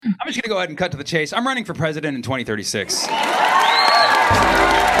just going to go ahead and cut to the chase. I'm running for president in 2036.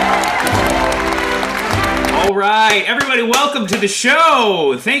 All right, everybody, welcome to the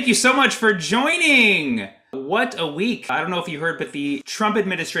show. Thank you so much for joining. What a week. I don't know if you heard, but the Trump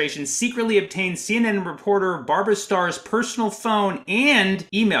administration secretly obtained CNN reporter Barbara Starr's personal phone and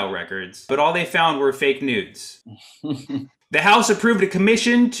email records, but all they found were fake nudes. The House approved a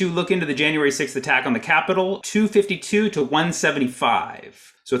commission to look into the January 6th attack on the Capitol, 252 to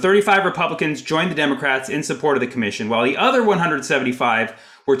 175. So 35 Republicans joined the Democrats in support of the commission, while the other 175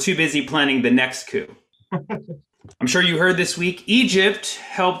 were too busy planning the next coup. I'm sure you heard this week, Egypt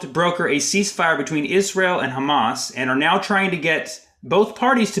helped broker a ceasefire between Israel and Hamas and are now trying to get both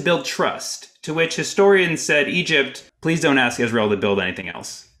parties to build trust, to which historians said, Egypt, please don't ask Israel to build anything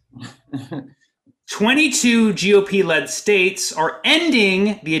else. 22 GOP-led states are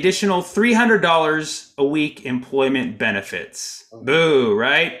ending the additional $300 a week employment benefits. Boo,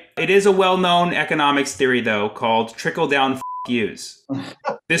 right? It is a well-known economics theory, though, called trickle-down yous.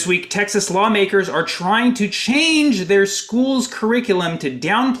 This week, Texas lawmakers are trying to change their school's curriculum to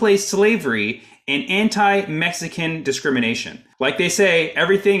downplay slavery and anti-Mexican discrimination. Like they say,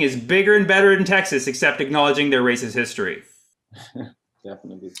 everything is bigger and better in Texas except acknowledging their racist history.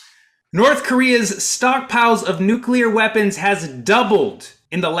 Definitely. North Korea's stockpiles of nuclear weapons has doubled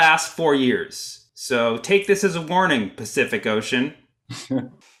in the last 4 years. So take this as a warning, Pacific Ocean.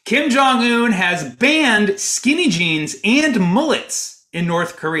 Kim Jong-un has banned skinny jeans and mullets in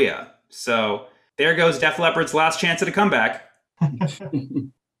North Korea. So there goes Def Leppard's last chance at a comeback.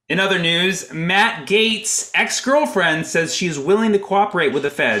 In other news, Matt Gaetz' ex-girlfriend says she's willing to cooperate with the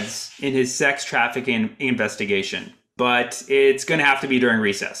feds in his sex trafficking investigation, but it's going to have to be during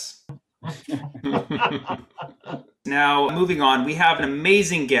recess. Now, moving on, we have an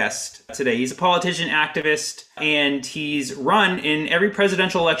amazing guest today. He's a politician, activist, and he's run in every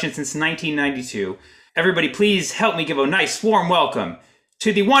presidential election since 1992. Everybody, please help me give a nice, warm welcome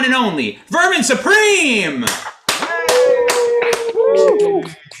to the one and only Vermin Supreme!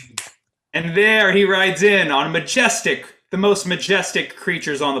 And there he rides in on the most majestic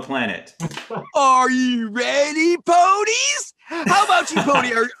creatures on the planet. Are you ready, ponies? How about you,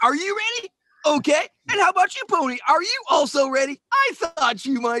 pony? Are you ready? Okay. And how about you, pony? Are you also ready? I thought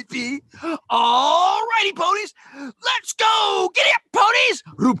you might be. All righty, ponies. Let's go. Get it, ponies.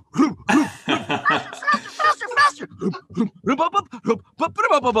 Faster, faster.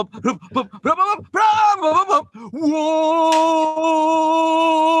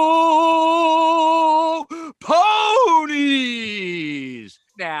 Whoa, ponies.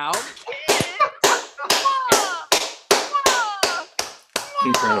 Now,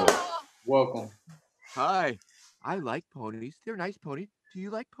 Incredible. Welcome. Hi, I like ponies. They're nice ponies. Do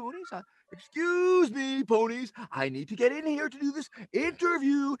you like ponies? Excuse me, ponies. I need to get in here to do this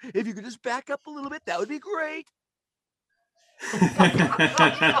interview. If you could just back up a little bit, that would be great.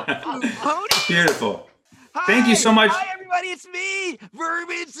 Ponies. Beautiful. Hi, Thank you so much. Hi, everybody. It's me,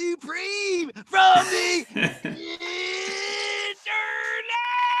 Vermin Supreme from the internet.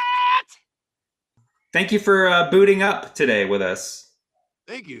 Thank you for booting up today with us.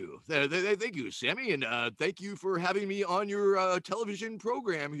 Thank you. Thank you, Sammy. And thank you for having me on your television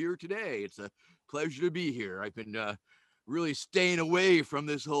program here today. It's a pleasure to be here. I've been really staying away from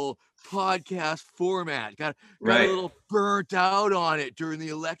this whole podcast format. Got a little burnt out on it during the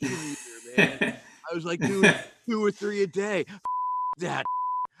election year, man. I was like doing 2 or 3 a day. That.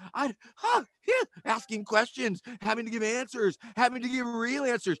 Asking questions, having to give answers, having to give real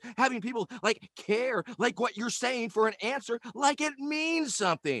answers, having people like care, like what you're saying for an answer, like it means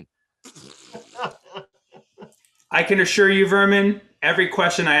something. I can assure you, Vermin, every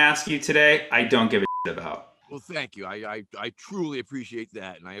question I ask you today, I don't give a shit about. Well, thank you. I truly appreciate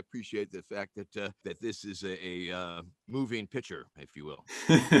that, and I appreciate the fact that that this is a moving picture, if you will.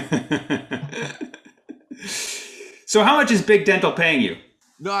 So, how much is Big Dental paying you?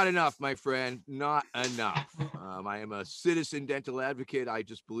 Not enough, my friend. Not enough. I am a citizen dental advocate. I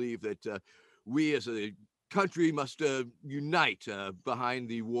just believe that we as a country must unite behind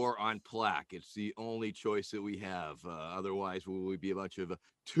the war on plaque. It's the only choice that we have. Otherwise, we will be a bunch of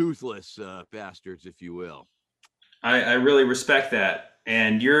toothless bastards, if you will. I really respect that.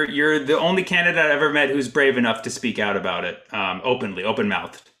 And you're the only candidate I've ever met who's brave enough to speak out about it openly,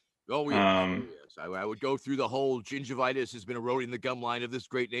 open-mouthed. Oh, yes. I would go through the whole gingivitis has been eroding the gum line of this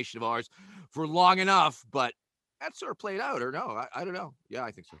great nation of ours for long enough, but that sort of played out, or no? I don't know. Yeah,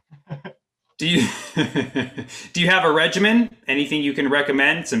 I think so. Do you have a regimen? Anything you can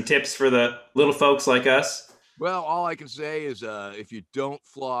recommend? Some tips for the little folks like us? Well, all I can say is if you don't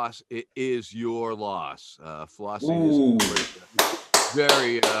floss, it is your loss. Flossing is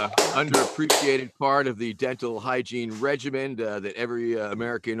very underappreciated part of the dental hygiene regimen that every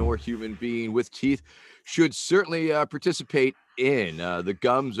American or human being with teeth should certainly participate in. The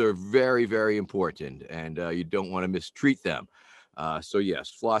gums are very, very important, and you don't want to mistreat them. So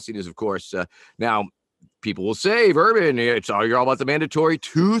yes, flossing is, of course, now people will say, Vermin, you're all about the mandatory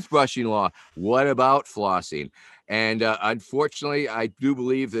toothbrushing law. What about flossing? And unfortunately, I do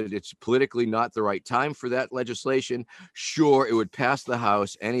believe that it's politically not the right time for that legislation. Sure, it would pass the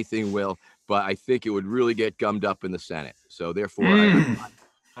House, anything will, but I think it would really get gummed up in the Senate. So therefore, I'm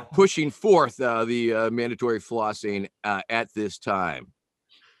pushing forth the mandatory flossing at this time.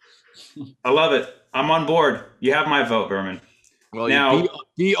 I love it. I'm on board. You have my vote, Berman. Well, now, you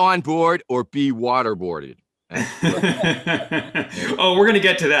be on board or be waterboarded. Oh, we're going to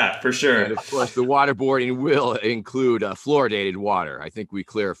get to that for sure. And of course, the waterboarding will include fluoridated water. I think we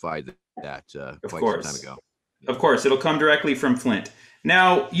clarified that quite some time ago. Of course, it'll come directly from Flint.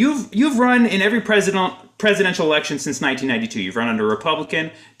 Now, you've run in every presidential election since 1992. You've run under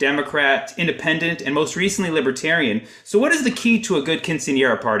Republican, Democrat, Independent, and most recently Libertarian. So what is the key to a good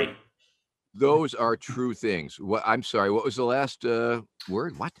quinceañera party? Those are true things. What? I'm sorry. What was the last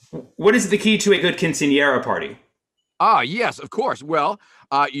word? What? What is the key to a good quinceañera party? Ah, yes, of course. Well,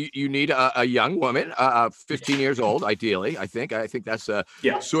 you need a young woman, 15 years old, ideally. I think that's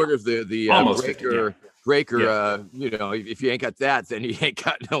sort of the almost breaker. Yeah. If you ain't got that, then you ain't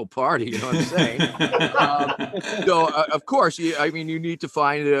got no party. You know what I'm saying? So, of course, you need to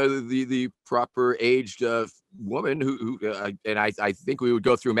find the proper aged woman who and I think we would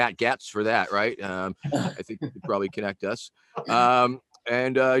go through Matt Gaetz for that, right? I think you could probably connect us. So,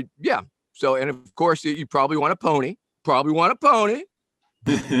 and of course, you probably want a pony. Probably want a pony.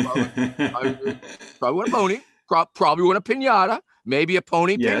 Probably want a pony. Probably want a pinata. Maybe a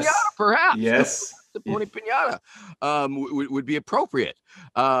pony pinata, perhaps. Yes. The pony pinata would be appropriate.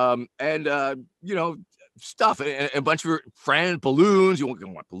 Stuff and a bunch of friends, balloons. You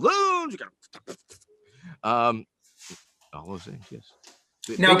want balloons. You got all those things. Yes.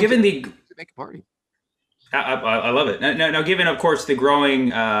 Now, given the make a party. I love it. Now, given, of course, the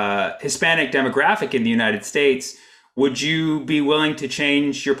growing Hispanic demographic in the United States, would you be willing to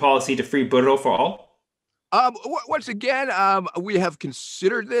change your policy to free burrito for all? Once again, we have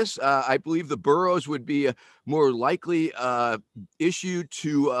considered this. I believe the burros would be more likely issued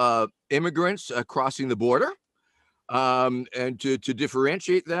to immigrants crossing the border. And to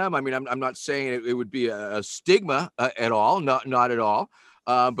differentiate them, I'm not saying it would be a stigma at all, not at all.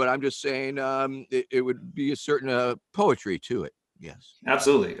 But I'm just saying it would be a certain poetry to it. Yes,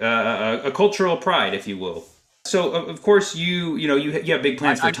 absolutely, a cultural pride, if you will. So, of course, you have big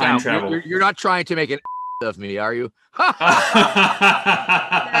plans for time travel. You're not trying to make an of me, are you? Bad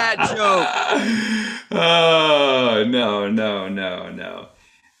joke. Oh, no, not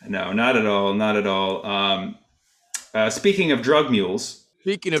at all, not at all. Speaking of drug mules.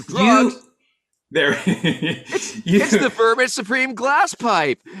 Speaking of drugs. It's the Vermin Supreme glass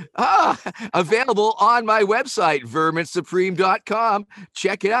pipe. Available on my website, verminsupreme.com.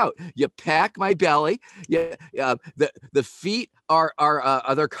 Check it out. You pack my belly. The feet are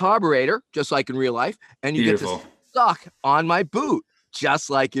their carburetor, just like in real life, and you Beautiful. Get to suck on my boot, just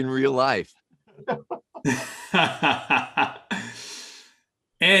like in real life.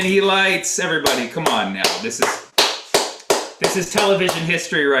 And he lights. Everybody, come on now. This is television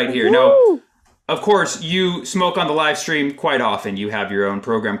history right here. Now, of course, you smoke on the live stream quite often. You have your own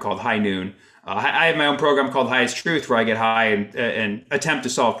program called High Noon. I have my own program called Highest Truth, where I get high and attempt to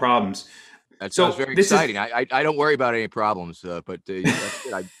solve problems. That sounds very exciting. I don't worry about any problems, but that's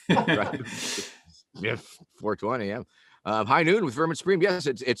good. 4:20 a.m. High Noon with Vermin Supreme. Yes,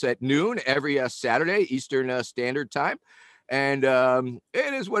 it's at noon every Saturday Eastern Standard Time. And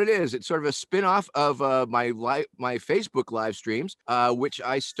it is what it is. It's sort of a spin-off of my Facebook live streams, which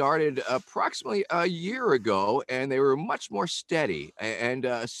I started approximately a year ago, and they were much more steady. And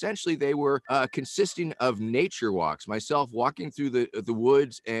essentially, they were consisting of nature walks. Myself walking through the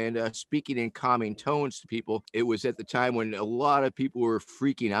woods and speaking in calming tones to people. It was at the time when a lot of people were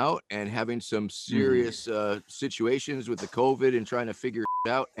freaking out and having some serious situations with the COVID and trying to figure it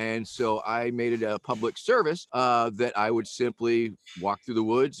out. And so I made it a public service that I would simply walk through the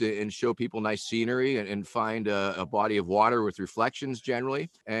woods and show people nice scenery and find a body of water with reflections generally.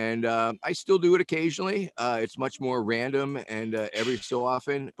 And I still do it occasionally. It's much more random and every so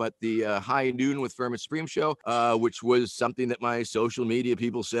often. But the High Noon with Vermin Supreme show, which was something that my social media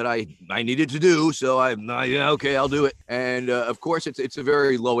people said I needed to do. So okay, I'll do it. And of course, it's a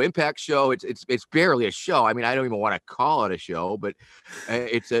very low impact show. It's barely a show. I don't even want to call it a show, but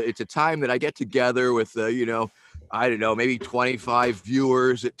it's a time that I get together with I don't know, maybe 25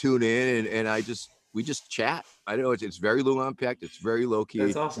 viewers that tune in, and we just chat. I don't know, it's very low impact, it's very low key.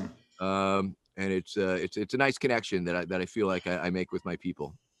 That's awesome. And it's a nice connection that I feel like I make with my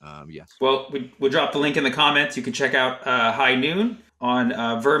people. Yes. Well, we'll drop the link in the comments. You can check out High Noon on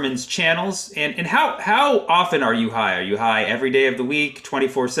Vermin's channels. And how often are you high? Are you high every day of the week,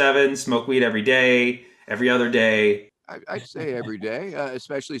 24/7? Smoke weed every day, every other day? I'd say every day,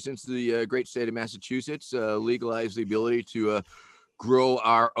 especially since the great state of Massachusetts legalized the ability to grow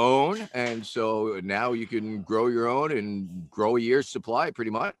our own. And so now you can grow your own and grow a year's supply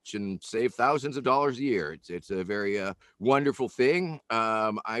pretty much and save thousands of dollars a year. It's a very wonderful thing.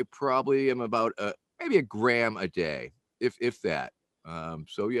 I probably am about maybe a gram a day, if that.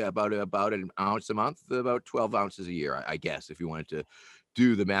 So yeah, about an ounce a month, about 12 ounces a year, I guess, if you wanted to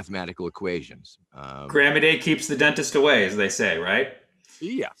do the mathematical equations. Gram a day keeps the dentist away, as they say, right?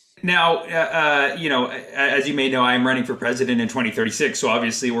 Yeah. Now, as you may know, I am running for president in 2036. So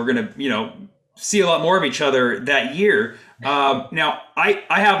obviously we're going to, see a lot more of each other that year. Now, I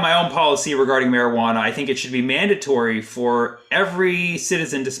have my own policy regarding marijuana. I think it should be mandatory for every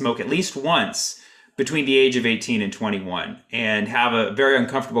citizen to smoke at least once between the age of 18 and 21 and have a very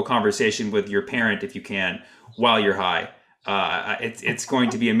uncomfortable conversation with your parent, if you can, while you're high. It's going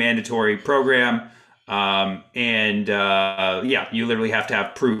to be a mandatory program. You literally have to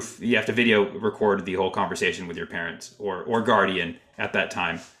have proof. You have to video record the whole conversation with your parents or guardian at that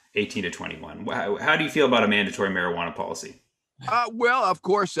time, 18 to 21. How do you feel about a mandatory marijuana policy? Well, of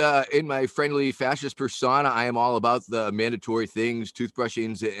course, in my friendly fascist persona, I am all about the mandatory things,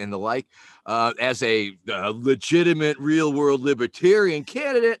 toothbrushings and the like. As a legitimate real world libertarian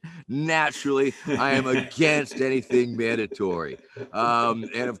candidate, naturally, I am against anything mandatory.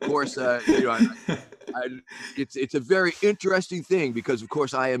 And of course, it's a very interesting thing because, of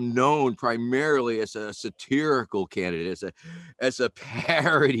course, I am known primarily as a satirical candidate, as a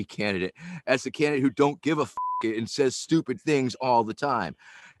parody candidate, as a candidate who don't give a and says stupid things all the time.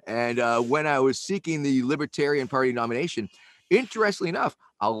 And when I was seeking the Libertarian Party nomination, interestingly enough,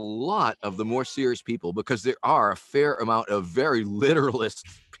 a lot of the more serious people, because there are a fair amount of very literalist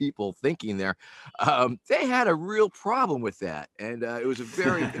people thinking there, they had a real problem with that. And it was a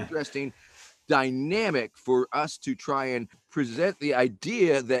very interesting dynamic for us to try and present the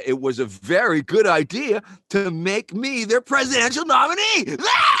idea that it was a very good idea to make me their presidential nominee.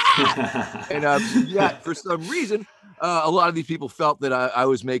 And yet, for some reason, a lot of these people felt that I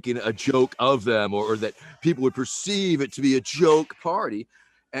was making a joke of them, or that people would perceive it to be a joke party.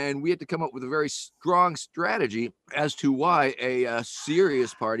 And we had to come up with a very strong strategy as to why a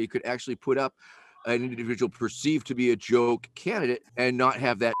serious party could actually put up an individual perceived to be a joke candidate and not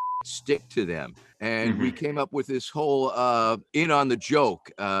have that stick to them. And we came up with this whole in on the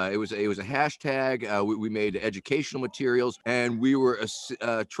joke. It was a hashtag. We made educational materials, and we were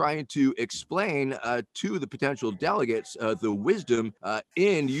trying to explain to the potential delegates the wisdom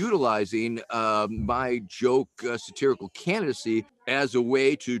in utilizing my joke satirical candidacy as a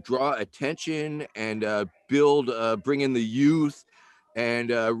way to draw attention and bring in the youth and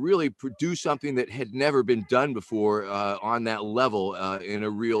really produce something that had never been done before on that level in a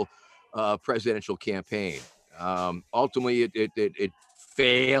real presidential campaign. Ultimately, it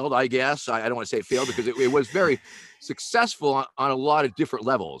failed, I guess. I don't want to say it failed because it was very successful on a lot of different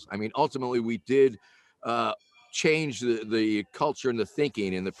levels. I mean, ultimately, we did change the culture and the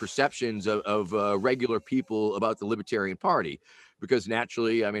thinking and the perceptions of regular people about the Libertarian Party. Because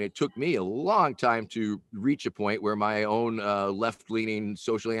naturally, I mean, it took me a long time to reach a point where my own left-leaning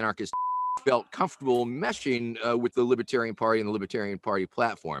social anarchist felt comfortable meshing with the Libertarian Party and the Libertarian Party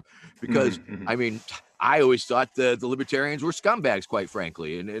platform. Because, I mean, I always thought the Libertarians were scumbags, quite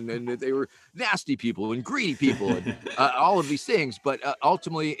frankly, and they were nasty people and greedy people and all of these things. But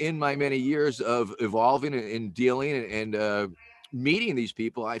ultimately, in my many years of evolving and dealing and meeting these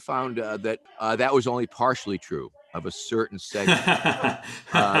people, I found that that was only partially true of a certain segment.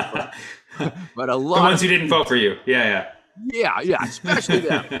 But a lot the ones who didn't vote for you. Yeah, especially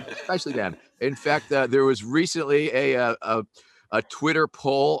them. In fact, there was recently a Twitter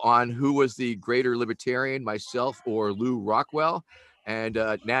poll on who was the greater libertarian, myself or Lou Rockwell. And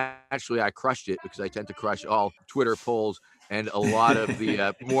naturally, I crushed it because I tend to crush all Twitter polls. And a lot of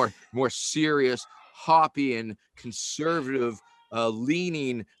the more serious, hoppy and conservative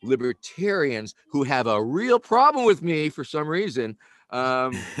leaning libertarians who have a real problem with me for some reason,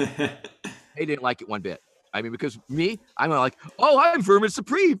 they didn't like it one bit. I mean, because me, I'm like, oh, I'm Vermin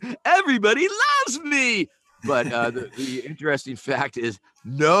Supreme. Everybody loves me. But the interesting fact is,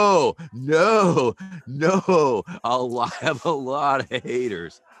 no. I'll have a lot of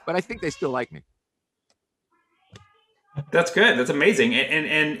haters, but I think they still like me. That's good. That's amazing.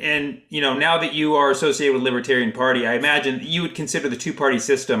 And now that you are associated with Libertarian Party, I imagine you would consider the two-party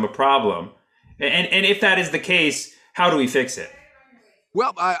system a problem. And if that is the case, how do we fix it?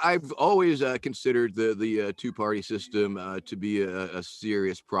 Well, I've always considered the two-party system to be a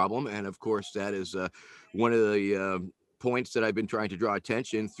serious problem, and of course, that is one of the points that I've been trying to draw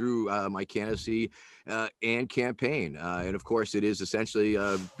attention through my candidacy and campaign. And of course, it is essentially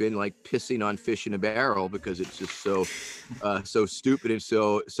been like pissing on fish in a barrel because it's just so stupid and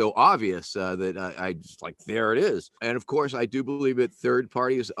so obvious that I just like, there it is. And of course, I do believe that third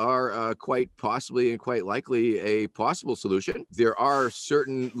parties are quite possibly and quite likely a possible solution. There are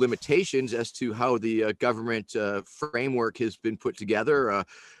certain limitations as to how the government framework has been put together.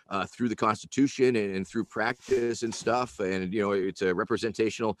 Through the Constitution and through practice and stuff. And, it's a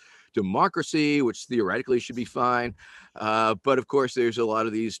representational democracy, which theoretically should be fine. But of course, there's a lot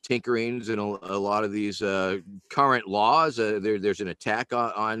of these tinkerings and a lot of these current laws. There's an attack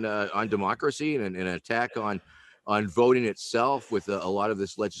on democracy and an attack on voting itself with a lot of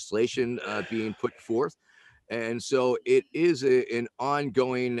this legislation being put forth. And so it is an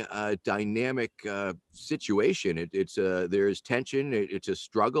ongoing dynamic situation. There's tension, it's a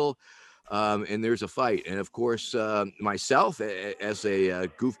struggle, and there's a fight. And of course, myself as a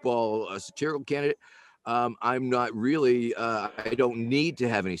goofball satirical candidate, I'm not really, I don't need to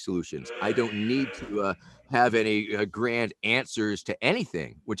have any solutions. I don't need to have any grand answers to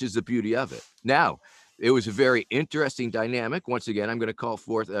anything, which is the beauty of it. Now, it was a very interesting dynamic. Once again, I'm going to call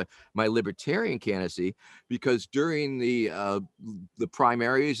forth my libertarian candidacy because during the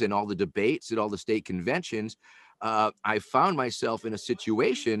primaries and all the debates at all the state conventions, I found myself in a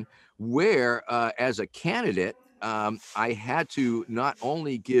situation where, as a candidate, I had to not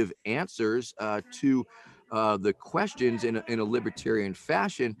only give answers to the questions in a libertarian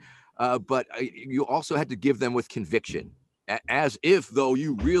fashion, but you also had to give them with conviction, as if though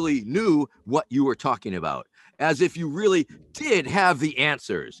you really knew what you were talking about, as if you really did have the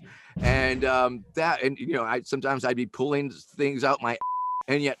answers. And sometimes I'd be pulling things out my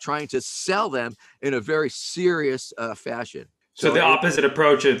and yet trying to sell them in a very serious fashion. So the opposite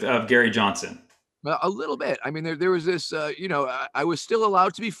approach of Gary Johnson. A little bit. I mean, there was this, I was still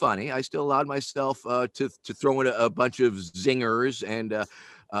allowed to be funny. I still allowed myself to throw in a bunch of zingers and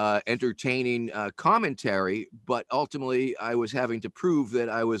entertaining commentary, but ultimately I was having to prove that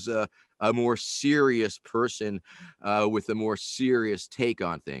I was a more serious person with a more serious take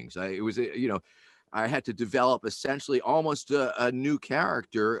on things. I had to develop essentially almost a new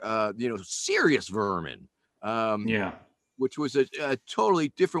character, Serious Vermin. Yeah. Which was a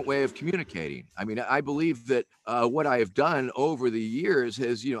totally different way of communicating. I mean, I believe that what I have done over the years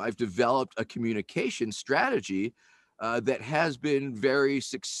has, I've developed a communication strategy that has been very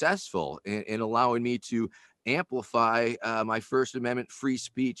successful in allowing me to amplify my First Amendment free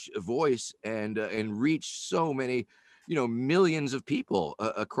speech voice and reach so many, millions of people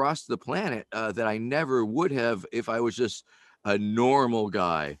across the planet that I never would have if I was just a normal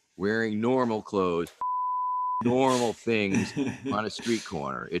guy wearing normal clothes, normal things on a street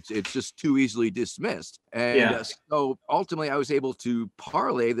corner. It's just too easily dismissed. And so ultimately I was able to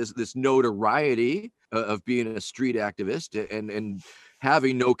parlay this notoriety of being a street activist and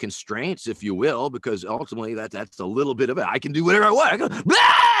having no constraints, if you will, because ultimately that's a little bit of it. I can do whatever I want. I go,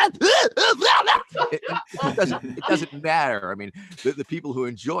 it doesn't matter. I mean, the people who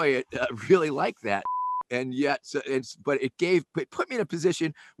enjoy it really like that. And yet, but it put me in a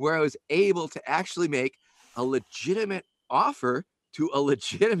position where I was able to actually make a legitimate offer to a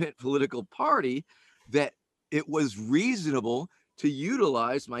legitimate political party that it was reasonable to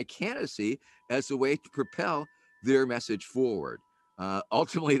utilize my candidacy as a way to propel their message forward.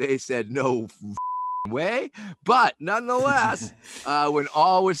 Ultimately, they said no way, but nonetheless, when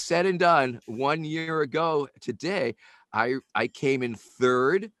all was said and done 1 year ago today, I came in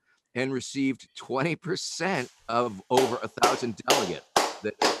third and received 20% of over 1,000 delegates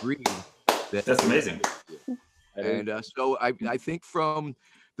that agreed. That's amazing. And so I think from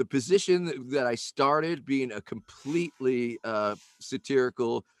the position that I started being a completely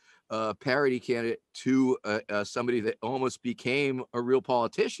satirical parody candidate to somebody that almost became a real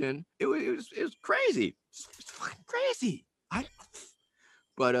politician, it was crazy. It's fucking crazy.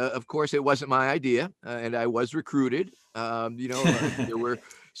 But of course, it wasn't my idea, and I was recruited. There were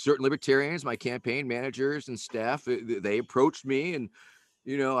certain libertarians, my campaign managers and staff. They approached me, and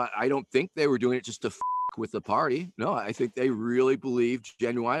I don't think they were doing it just to with the party. No, I think they really believed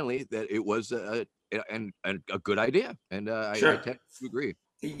genuinely that it was a good idea, and I tend to agree.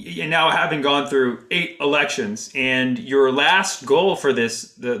 And now, having gone through 8 elections, and your last goal for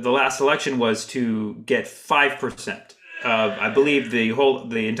this, the last election was to get 5%. I believe the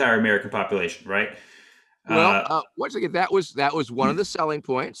entire American population, right? Well, once again, that was one of the selling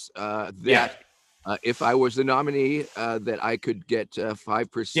points. Yeah. If I was the nominee, that I could get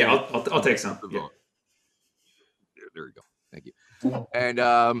 5%. Yeah, I'll take some. of the Yeah. vote. There you go. Thank you. And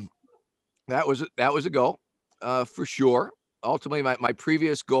that was a goal, for sure. Ultimately, my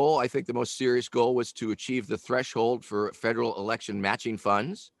previous goal, I think the most serious goal, was to achieve the threshold for federal election matching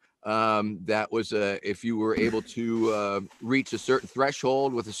funds. That was if you were able to reach a certain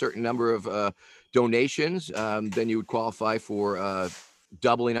threshold with a certain number of donations, then you would qualify for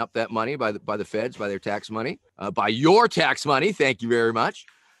doubling up that money by the feds, by their tax money, by your tax money. Thank you very much.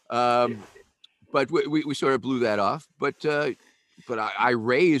 But we sort of blew that off. But I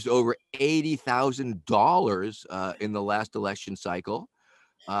raised over $80,000 in the last election cycle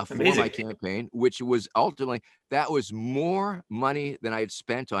for my campaign, which was ultimately, that was more money than I had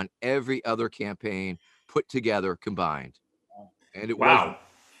spent on every other campaign put together combined. And it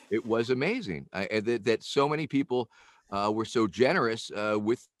was amazing that so many people were so generous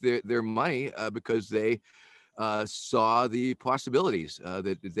with their money because they saw the possibilities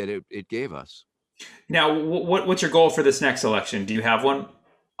that it gave us. Now, what's your goal for this next election? Do you have one?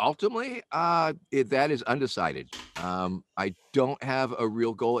 Ultimately, that is undecided. I don't have a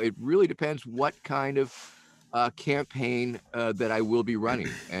real goal. It really depends what kind of campaign that I will be running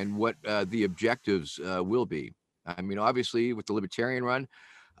and what the objectives will be. I mean, obviously, with the Libertarian run,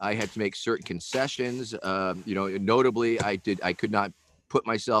 I had to make certain concessions. Notably, I could not put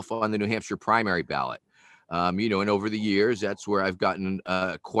myself on the New Hampshire primary ballot. And over the years, that's where I've gotten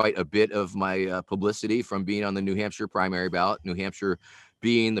quite a bit of my publicity from being on the New Hampshire primary ballot. New Hampshire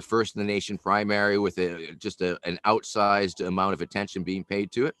being the first in the nation primary with just an outsized amount of attention being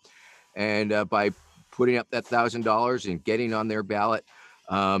paid to it. And by putting up that $1,000 and getting on their ballot,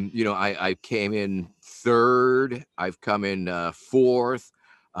 I came in third. I've come in fourth.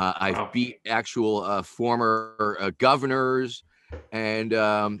 I've beat actual former governors.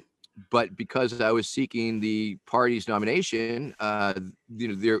 And but because I was seeking the party's nomination, I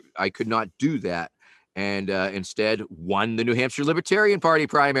could not do that, and instead won the New Hampshire Libertarian Party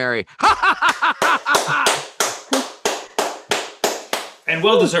primary. And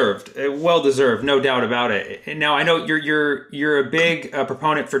well deserved, no doubt about it. And now I know you're a big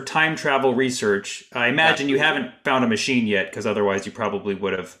proponent for time travel research. I imagine you haven't found a machine yet, because otherwise you probably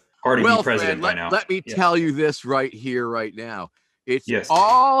would have already been president by now. Let me tell you this right here, right now. It's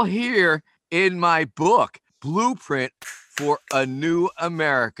all here in my book, Blueprint for a New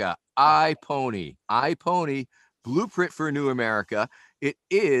America. iPony, Blueprint for a New America. It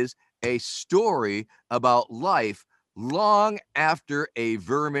is a story about life long after a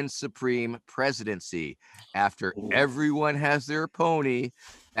vermin supreme presidency, after everyone has their pony,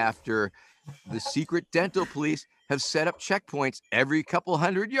 after the secret dental police have set up checkpoints every couple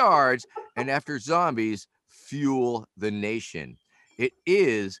hundred yards, and after zombies fuel the nation. It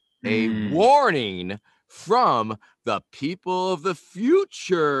is a warning from the people of the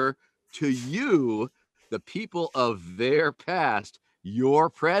future to you, the people of their past, your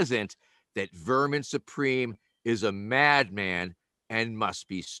present, that Vermin Supreme is a madman and must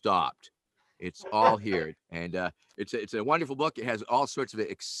be stopped. It's all here. And it's a wonderful book. It has all sorts of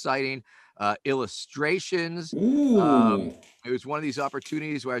exciting illustrations. It was one of these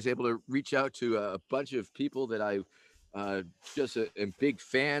opportunities where I was able to reach out to a bunch of people that I just am big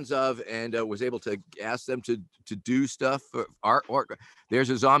fans of, and was able to ask them to do stuff for artwork. There's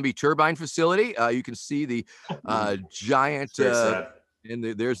a zombie turbine facility. You can see the giant, and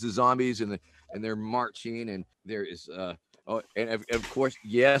there's the zombies, and they're marching, and there is and of course,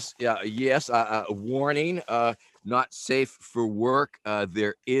 a warning, not safe for work.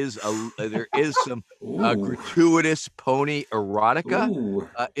 There is some gratuitous pony erotica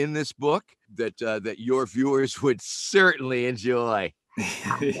in this book that your viewers would certainly enjoy.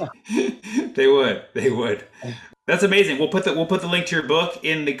 They would. That's amazing. We'll put the link to your book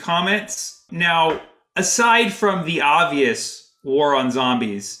in the comments. Now, aside from the obvious war on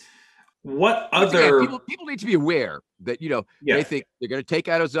zombies, what other people need to be aware that they think they're going to take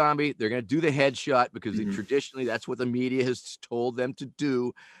out a zombie, they're going to do the headshot because traditionally that's what the media has told them to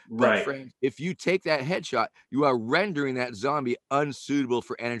do. But friends, if you take that headshot, you are rendering that zombie unsuitable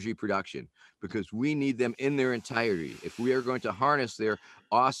for energy production, because we need them in their entirety. If we are going to harness their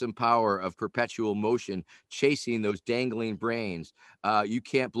awesome power of perpetual motion, chasing those dangling brains, you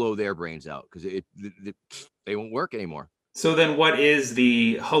can't blow their brains out, because they won't work anymore. So then what is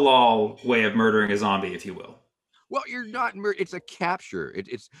the halal way of murdering a zombie, if you will? Well, you're not. It's a capture.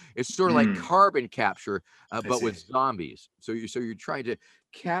 It's sort of like carbon capture, but with zombies. So you're trying to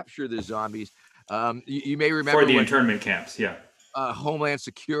capture the zombies. You may remember For the when, internment camps, yeah. Homeland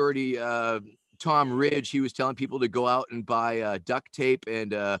Security, Tom Ridge, he was telling people to go out and buy duct tape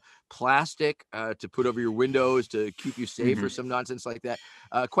and plastic to put over your windows to keep you safe or some nonsense like that.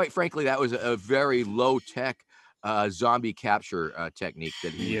 Quite frankly, that was a very low tech zombie capture technique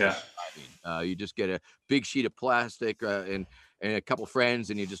that he was describing. You just get a big sheet of plastic and a couple friends,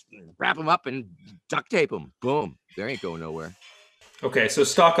 and you just wrap them up and duct tape them. Boom, they ain't going nowhere. Okay, so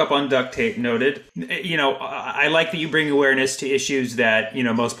stock up on duct tape, noted. You know, I like that you bring awareness to issues that, you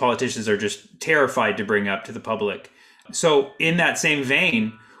know, most politicians are just terrified to bring up to the public. So in that same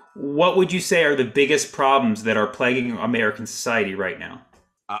vein, what would you say are the biggest problems that are plaguing American society right now?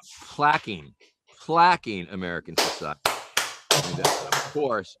 Plaquing American society. And of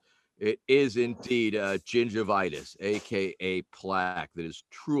course, it is indeed gingivitis, aka plaque, that is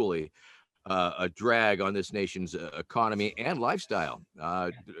truly a drag on this nation's economy and lifestyle.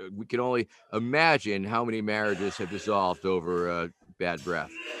 We can only imagine how many marriages have dissolved over bad breath.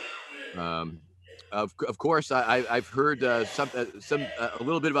 Of course, I've heard a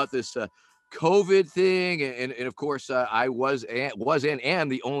little bit about this COVID thing, and of course, I was and am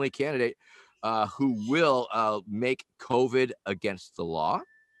the only candidate who will make COVID against the law.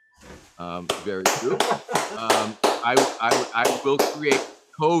 Very true. I will create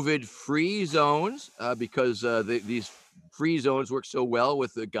COVID-free zones because these free zones work so well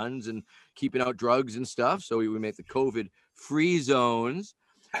with the guns and keeping out drugs and stuff. So we make the COVID-free zones.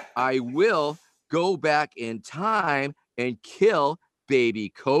 I will go back in time and kill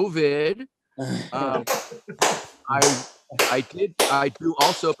baby COVID. I do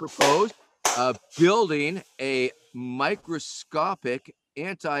also propose building a microscopic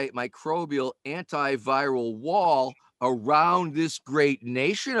antimicrobial antiviral wall around this great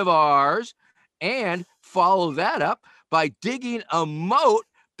nation of ours, and follow that up by digging a moat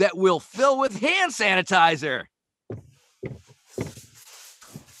that will fill with hand sanitizer.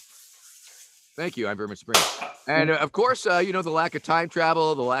 Thank you. I'm Vermin Supreme. And of course, you know, the lack of time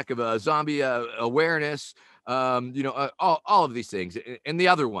travel, the lack of zombie awareness, you know, all of these things and the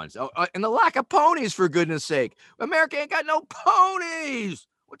other ones, and the lack of ponies, for goodness sake. America ain't got no ponies.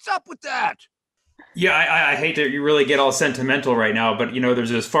 What's up with that? Yeah, I hate to you really get all sentimental right now, but, you know, there's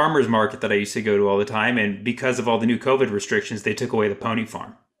this farmer's market that I used to go to all the time, and because of all the new COVID restrictions, they took away the pony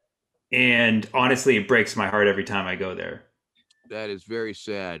farm. And honestly, it breaks my heart every time I go there. That is very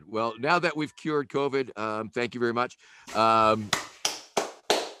sad. Well, now that we've cured COVID, thank you very much.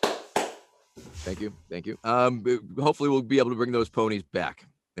 Thank you. Hopefully we'll be able to bring those ponies back,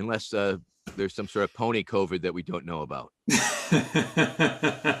 unless there's some sort of pony COVID that we don't know about.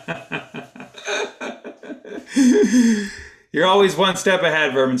 You're always one step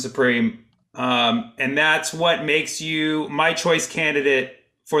ahead, Vermin Supreme. And that's what makes you my choice candidate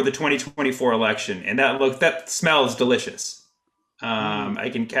for the 2024 election. And that smells delicious. I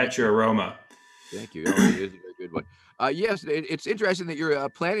can catch your aroma. Thank you. Oh, it is a very good one. Yes, it's interesting that you're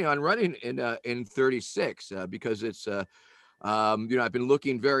planning on running in 36 because it's you know, I've been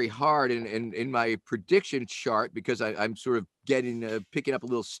looking very hard in my prediction chart because I'm sort of picking up a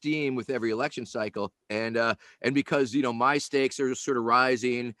little steam with every election cycle, and because, you know, my stakes are sort of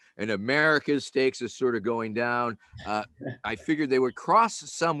rising and America's stakes is sort of going down. I figured they would cross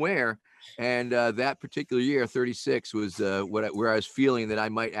somewhere. And that particular year, 36, was where I was feeling that I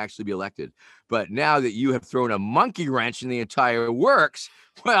might actually be elected. But now that you have thrown a monkey wrench in the entire works,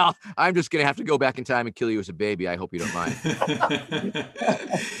 well, I'm just going to have to go back in time and kill you as a baby. I hope you don't mind.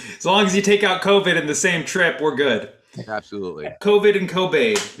 As long as you take out COVID in the same trip, we're good. Absolutely. COVID and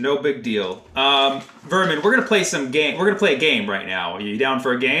Cobaid, no big deal. Vermin, we're gonna play some game. We're gonna play a game right now. Are you down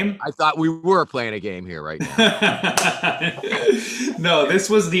for a game? I thought we were playing a game here right now. No, this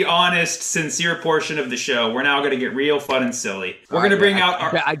was the honest, sincere portion of the show. We're now gonna get real fun and silly. We're gonna bring out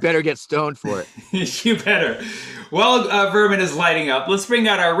our. I better get stoned for it. You better. Well, Vermin is lighting up. Let's bring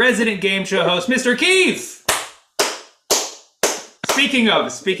out our resident game show host, Mr. Keith. Speaking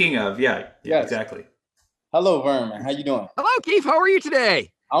of, yeah, yes. Exactly. Hello, Vermin. How you doing? Hello, Keith. How are you today?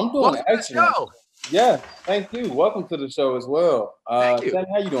 I'm doing excellent. Yeah, thank you. Welcome to the show as well. Thank you. Sam,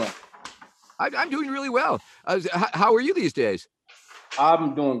 how you doing? I'm doing really well. How are you these days?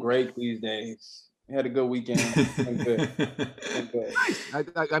 I'm doing great these days. We had a good weekend. I'm good.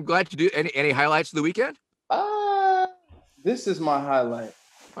 Nice. I'm glad to do. Any highlights of the weekend? This is my highlight.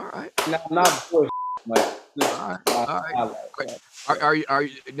 All right. Not bullshit, like this all right. Are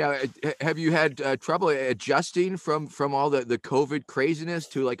you now? Have you had trouble adjusting from all the COVID craziness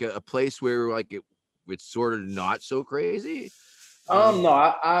to like a place where like it's sort of not so crazy? No,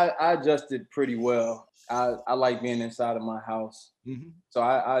 I adjusted pretty well. I like being inside of my house, Mhm. so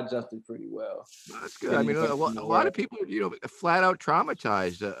I adjusted pretty well. That's good. I mean, a lot of people, flat out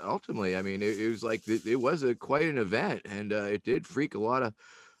traumatized. Ultimately, I mean, it was like it was quite an event, and it did freak a lot of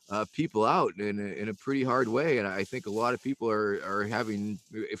people out in a pretty hard way. And I think a lot of people are having,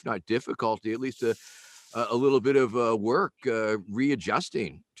 if not difficulty, at least a little bit of work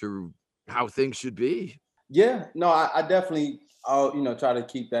readjusting to how things should be. Yeah, no, I definitely, I'll try to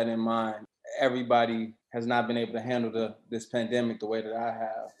keep that in mind. Everybody has not been able to handle this pandemic the way that I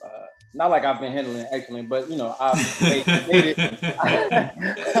have. Not like I've been handling it excellent, but I've made it.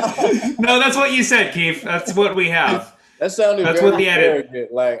 No, that's what you said, Keith. That's what we have. That sounded That's very, what the very edit. good.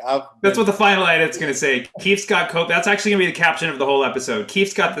 Like That's what the final edit's going to say. Keith's got COVID. That's actually going to be the caption of the whole episode.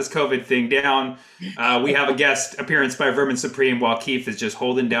 Keith's got this COVID thing down. We have a guest appearance by Vermin Supreme while Keith is just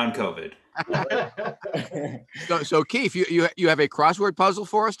holding down COVID. So Keith, you have a crossword puzzle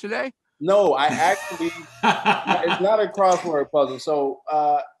for us today? No, I actually, it's not a crossword puzzle. So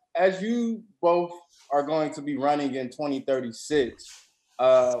as you both are going to be running in 2036,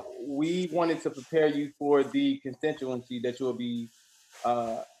 we wanted to prepare you for the constituency that you'll be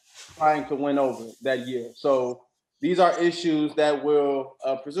trying to win over that year. So these are issues that will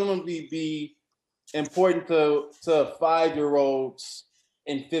presumably be important to 5-year-olds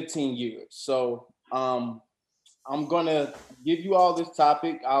in 15 years. So I'm gonna give you all this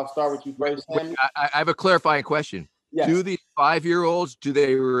topic. I'll start with you first, Sammy. I have a clarifying question. Yes. Do these 5-year-olds, do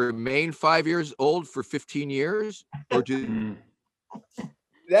they remain 5 years old for 15 years? Or do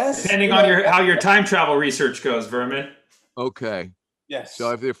That's Depending on how your time travel research goes, Vermin. okay. yes.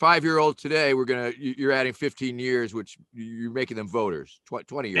 So if they're 5-year-old today, you're adding 15 years, which you're making them voters,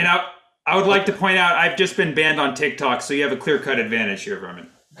 20 years. And I would like to point out, I've just been banned on TikTok, so you have a clear-cut advantage here, Vermin.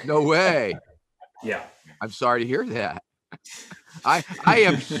 No way. Yeah. I'm sorry to hear that. I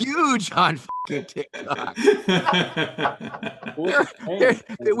am huge on fucking TikTok.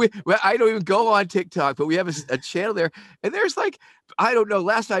 I don't even go on TikTok, but we have a channel there, and there's like, I don't know.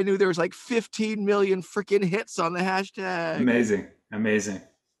 Last I knew, there was like 15 million freaking hits on the hashtag. Amazing.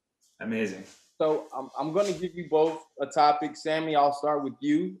 So I'm going to give you both a topic. Sammy, I'll start with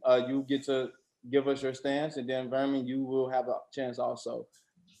you. You get to give us your stance, and then Vermin, you will have a chance also.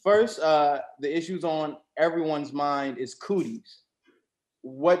 First, the issues on everyone's mind is cooties.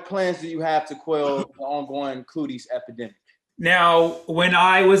 What plans do you have to quell the ongoing cooties epidemic? Now, when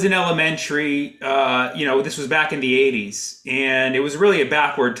I was in elementary, this was back in the 80s, and it was really a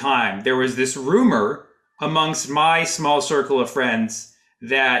backward time. There was this rumor amongst my small circle of friends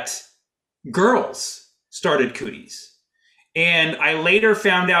that girls started cooties. And I later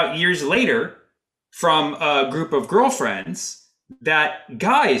found out years later from a group of girlfriends that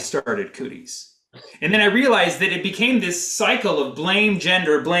guys started cooties. And then I realized that it became this cycle of blame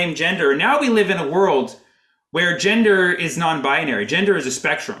gender. And now we live in a world where gender is non-binary. Gender is a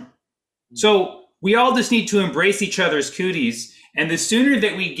spectrum. So we all just need to embrace each other's cooties. And the sooner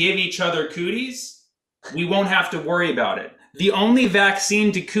that we give each other cooties, we won't have to worry about it. The only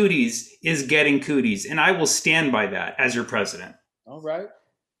vaccine to cooties is getting cooties. And I will stand by that as your president. All right.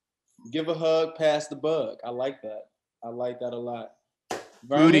 Give a hug, pass the bug. I like that. I like that a lot.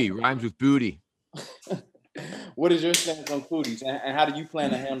 Vermin, Booty rhymes with booty. what is your stance on cooties, and how do you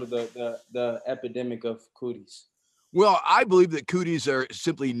plan to handle the epidemic of cooties? Well, I believe that cooties are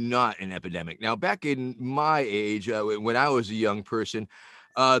simply not an epidemic. Now, back in my age, when I was a young person,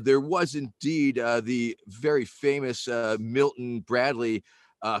 there was indeed the very famous Milton Bradley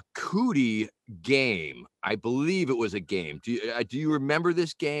cootie game. I believe it was a game. Do you remember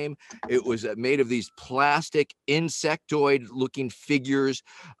this game? It was made of these plastic insectoid looking figures.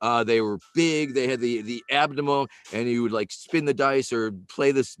 They were big. They had the abdomen, and you would like spin the dice or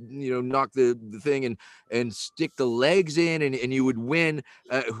play this, knock the thing and stick the legs in, and you would win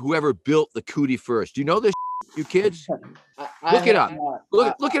whoever built the cootie first. Do you know this, you kids? Look it up.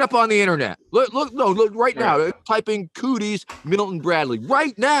 Look it up on the internet. Look right now. Type in cooties Milton Bradley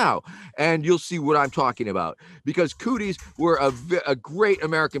right now, and you'll see what I'm talking about. Because cooties were a great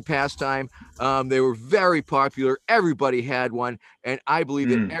American pastime. They were very popular. Everybody had one, and I believe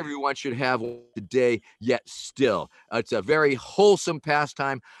that everyone should have one today. Yet still, it's a very wholesome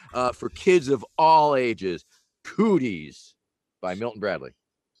pastime for kids of all ages. Cooties by Milton Bradley.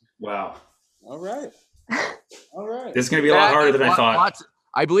 Wow. All right. This is going to be a lot harder than I thought.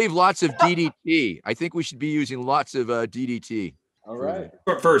 I believe lots of DDT. I think we should be using lots of DDT. All right.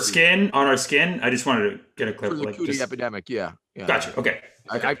 For skin, on our skin, I just wanted to get a clip. For the cootie epidemic, yeah. Gotcha. Okay.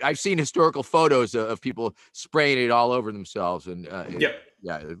 I've seen historical photos of people spraying it all over themselves, and Yep.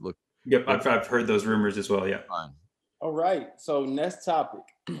 Yeah, it looked. Yep, I've heard those rumors as well. Yeah. Fun. All right. So next topic.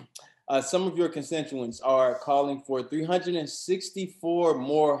 some of your constituents are calling for 364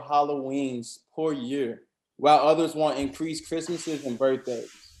 more Halloweens per year, while others want increased Christmases and birthdays.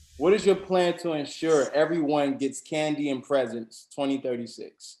 What is your plan to ensure everyone gets candy and presents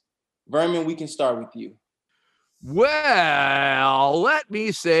 2036? Vermin, we can start with you. Well, let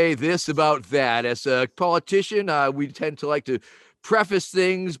me say this about that. As a politician, we tend to like to preface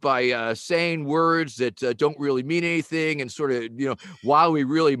things by saying words that don't really mean anything, and sort of, while we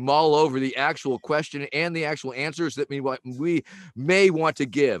really mull over the actual question and the actual answers that we may want to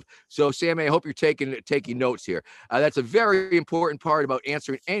give. So, Sammy, I hope you're taking notes here. That's a very important part about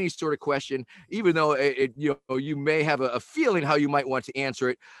answering any sort of question, even though you may have a feeling how you might want to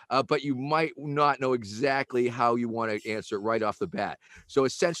answer it, but you might not know exactly how you want to answer it right off the bat. So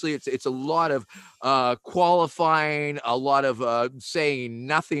essentially, it's a lot of qualifying, a lot of saying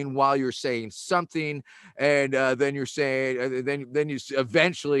nothing while you're saying something, and then you're saying, then you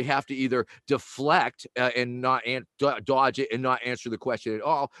eventually have to either deflect and not dodge it and not answer the question at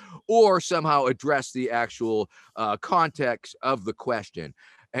all, or somehow address the actual context of the question.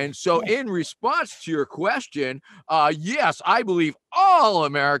 And so in response to your question, yes, I believe all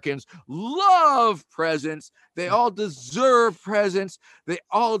Americans love presents. They all deserve presents. They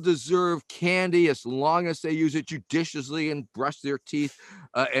all deserve candy as long as they use it judiciously and brush their teeth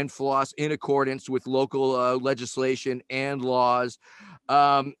and floss in accordance with local legislation and laws.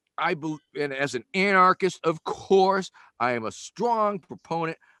 And as an anarchist, of course, I am a strong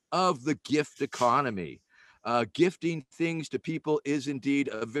proponent of the gift economy. Gifting things to people is indeed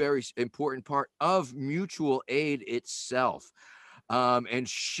a very important part of mutual aid itself. And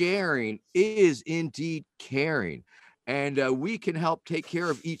sharing is indeed caring. And we can help take care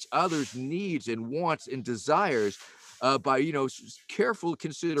of each other's needs and wants and desires by, careful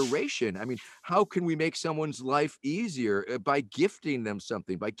consideration. I mean, how can we make someone's life easier? By gifting them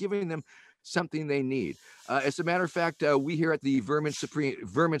something, by giving them something they need. As a matter of fact, we here at the Vermin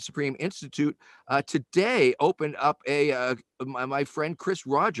Supreme Institute today opened up my friend Chris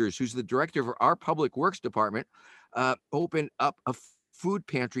Rogers, who's the director of our public works department, opened up a food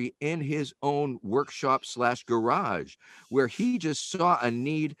pantry in his own workshop / garage, where he just saw a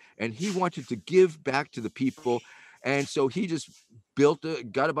need and he wanted to give back to the people. And so he just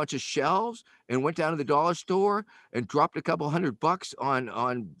got a bunch of shelves and went down to the dollar store and dropped a couple $100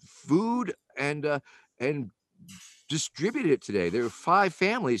 on food and distributed it today. There were 5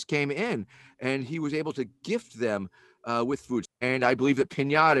 families came in, and he was able to gift them with food. And I believe that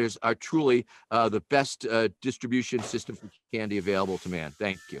piñatas are truly the best distribution system for candy available to man.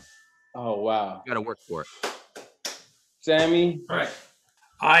 Thank you. Oh, wow. Got to work for it. Sammy? All right.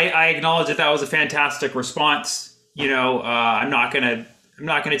 I acknowledge that was a fantastic response. I'm not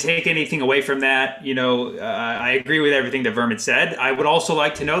gonna take anything away from that. I agree with everything that Vermin said. I would also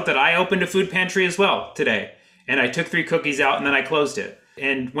like to note that I opened a food pantry as well today, and I took 3 cookies out and then I closed it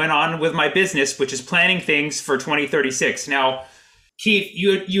and went on with my business, which is planning things for 2036. Now, Keith,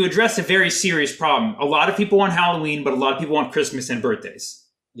 you addressed a very serious problem. A lot of people want Halloween, but a lot of people want Christmas and birthdays.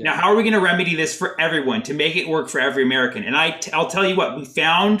 Yeah. Now, how are we going to remedy this for everyone to make it work for every American? And I'll tell you what, we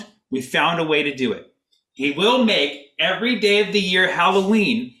found a way to do it. He will make every day of the year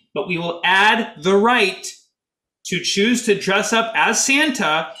Halloween, but we will add the right to choose to dress up as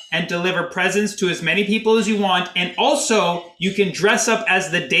Santa and deliver presents to as many people as you want. And also, you can dress up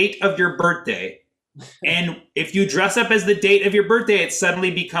as the date of your birthday. And if you dress up as the date of your birthday, it suddenly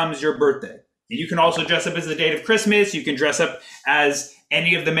becomes your birthday. And you can also dress up as the date of Christmas. You can dress up as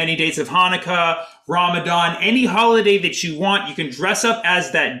any of the many dates of Hanukkah, Ramadan, any holiday that you want. You can dress up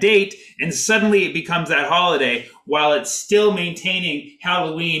as that date, and suddenly it becomes that holiday while it's still maintaining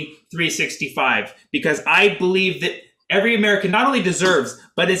Halloween 365. Because I believe that every American not only deserves,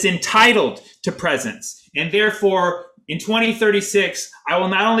 but is entitled to presents. And therefore, in 2036, I will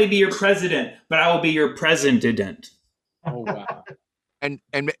not only be your president, but I will be your president. Oh, wow. And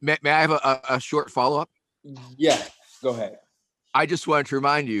may I have a short follow-up? Yeah, go ahead. I just wanted to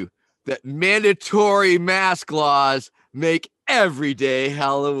remind you that mandatory mask laws make every day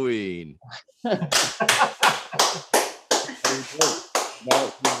Halloween.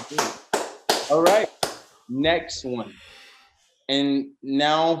 All right, next one. And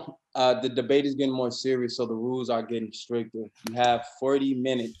now the debate is getting more serious, so the rules are getting stricter. You have 40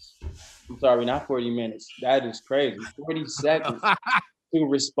 minutes. I'm sorry, not 40 minutes. That is crazy. 40 seconds to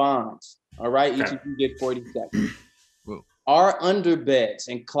respond. All right, each of you get 40 seconds. Our underbeds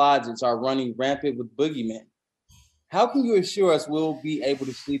and closets are running rampant with boogeymen. How can you assure us we'll be able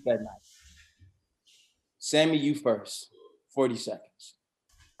to sleep at night? Sammy, you first. 40 seconds.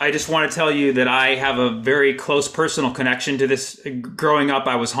 I just want to tell you that I have a very close personal connection to this. Growing up,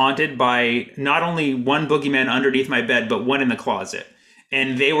 I was haunted by not only one boogeyman underneath my bed, but one in the closet.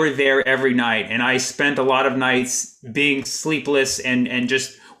 And they were there every night. And I spent a lot of nights being sleepless and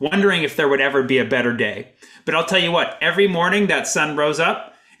just wondering if there would ever be a better day. But I'll tell you what, every morning that sun rose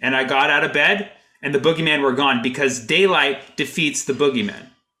up and I got out of bed and the boogeyman were gone, because daylight defeats the boogeyman.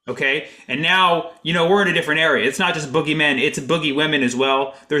 Okay. And now, we're in a different area. It's not just boogeymen, it's boogie women as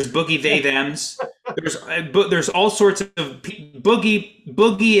well. There's boogie they thems. There's all sorts of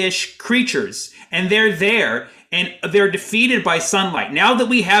boogie-ish creatures, and they're there, and they're defeated by sunlight. Now that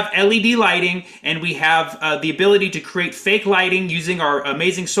we have LED lighting and we have the ability to create fake lighting using our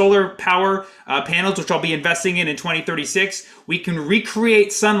amazing solar power panels, which I'll be investing in 2036, we can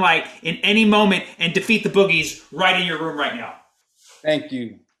recreate sunlight in any moment and defeat the boogies right in your room right now. Thank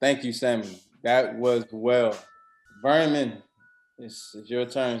you, Sammy. That was well. Vermin, it's your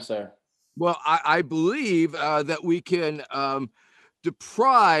turn, sir. Well, I believe that we can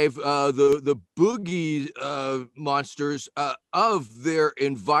deprive the boogie monsters of their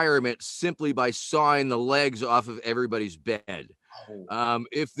environment simply by sawing the legs off of everybody's bed.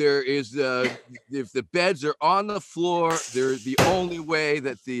 If the beds are on the floor, they're the only way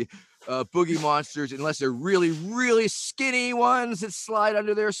that the boogie monsters, unless they're really, really skinny ones that slide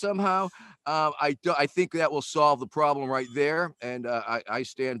under there somehow, I think that will solve the problem right there, and I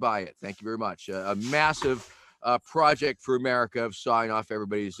stand by it. Thank you very much. A massive project for America of sawing off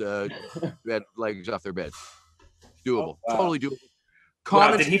everybody's legs off their beds. Doable, totally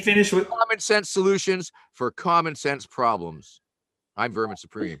doable. Did he finish with common sense solutions for common sense problems? I'm Vermin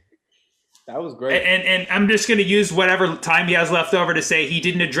Supreme. That was great. And I'm just going to use whatever time he has left over to say he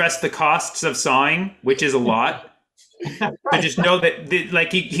didn't address the costs of sawing, which is a lot. So just know that,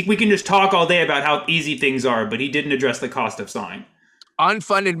 we can just talk all day about how easy things are, but he didn't address the cost of sawing.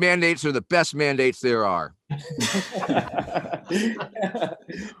 Unfunded mandates are the best mandates there are.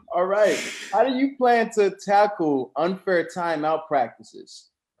 All right. How do you plan to tackle unfair timeout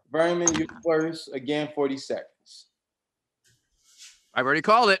practices? Vermin, you first. Again, 40 seconds. I've already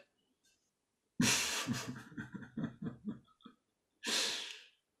called it.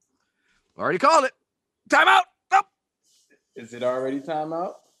 Already called it. Timeout. Nope. Is it already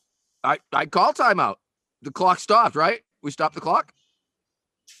timeout? I called timeout. The clock stopped, right? We stopped the clock.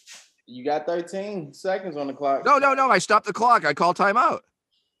 You got 13 seconds on the clock. No. I stopped the clock. I called timeout.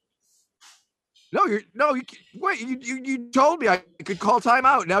 You told me I could call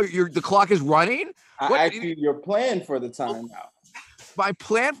timeout. Now the clock is running. I asked you your plan for the timeout. My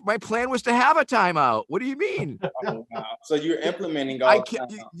plan was to have a timeout. What do you mean? Oh, wow. So you're implementing all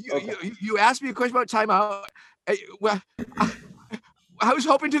you asked me a question about timeout. I was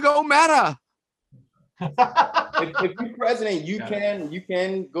hoping to go meta. If you're president, you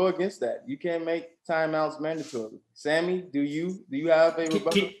can go against that. You can make timeouts mandatory. Sammy, do you have a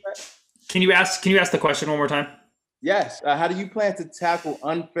rebuttal? Can you ask the question one more time? Yes. How do you plan to tackle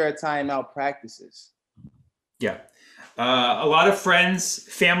unfair timeout practices? Yeah. A lot of friends,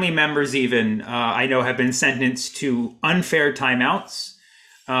 family members even, I know, have been sentenced to unfair timeouts.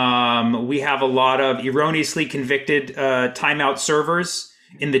 We have a lot of erroneously convicted timeout servers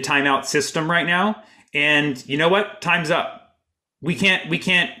in the timeout system right now. And you know what? Time's up. We can't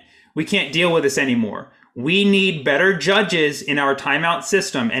deal with this anymore. We need better judges in our timeout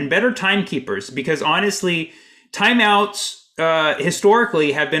system and better timekeepers, because honestly, timeouts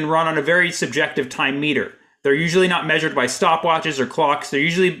historically have been run on a very subjective time meter. They're usually not measured by stopwatches or clocks. They're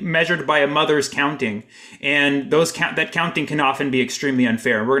usually measured by a mother's counting. And that counting can often be extremely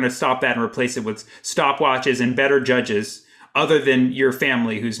unfair. We're going to stop that and replace it with stopwatches and better judges other than your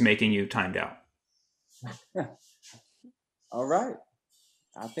family who's making you timed out. All right.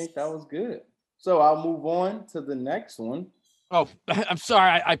 I think that was good. So I'll move on to the next one. Oh, I'm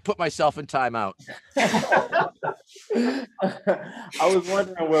sorry. I put myself in timeout. I was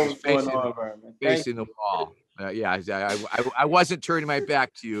wondering what was going on, Vermin. Facing the wall. I wasn't turning my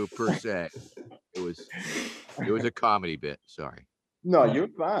back to you per se. It was a comedy bit. Sorry. No, you're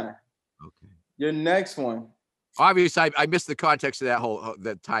fine. Okay. Your next one. Obviously, I missed the context of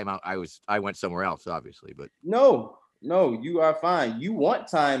that timeout. I went somewhere else, obviously, but no, you are fine. You want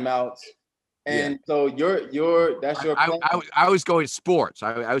timeouts. And so that's your plan. I was going sports.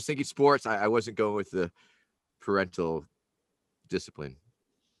 I was thinking sports. I wasn't going with the parental discipline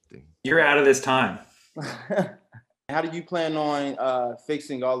thing. You're out of this time. How do you plan on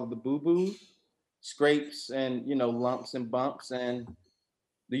fixing all of the boo-boos, scrapes, and lumps and bumps? And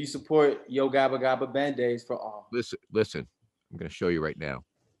do you support Yo Gabba Gabba Band-Aids for all? Listen. I'm going to show you right now.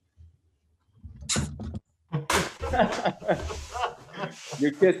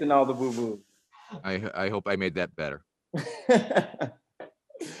 You're kissing all the boo-boos. I hope I made that better.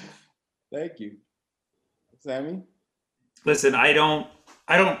 Thank you. Sammy? Listen, I don't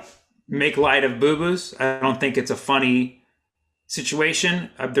make light of boo-boos. I don't think it's a funny situation.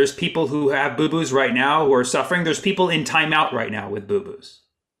 There's people who have boo-boos right now who are suffering. There's people in timeout right now with boo-boos.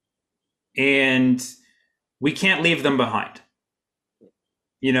 And we can't leave them behind.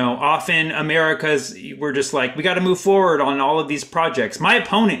 You know, often we're just like, we got to move forward on all of these projects. My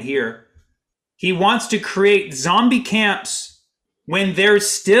opponent here, he wants to create zombie camps when there's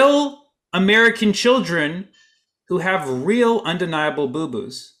still American children who have real undeniable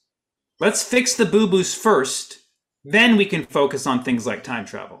boo-boos. Let's fix the boo-boos first, then we can focus on things like time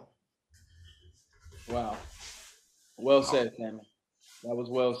travel. Wow. Well said, Sammy. That was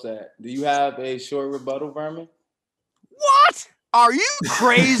well said. Do you have a short rebuttal, Vermin? What? Are you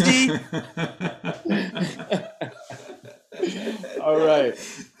crazy? All right.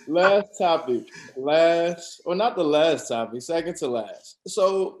 Last topic. Not the last topic, second to last.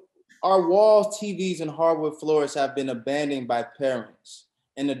 So our walls, TVs, and hardwood floors have been abandoned by parents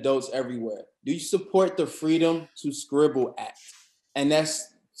and adults everywhere. Do you support the Freedom to Scribble Act? And that's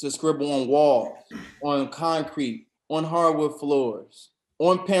to scribble on walls, on concrete, on hardwood floors,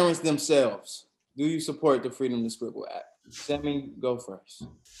 on parents themselves. Do you support the Freedom to Scribble Act? Sammy, go first.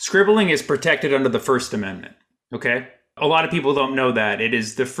 Scribbling is protected under the First Amendment, okay? A lot of people don't know that. It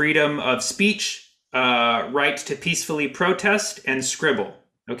is the freedom of speech, right to peacefully protest and scribble,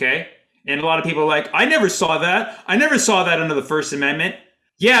 okay? And a lot of people are like, I never saw that. I never saw that under the First Amendment.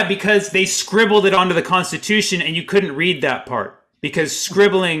 Yeah, because they scribbled it onto the Constitution and you couldn't read that part because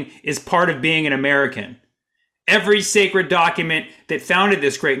scribbling is part of being an American. Every sacred document that founded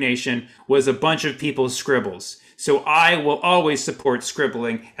this great nation was a bunch of people's scribbles. So I will always support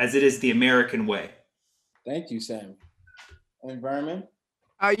scribbling as it is the American way. Thank you, Sam. And Vermin?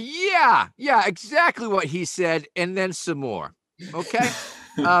 Yeah, exactly what he said, and then some more. Okay?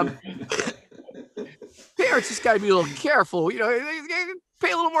 Parents just got to be a little careful. You know, they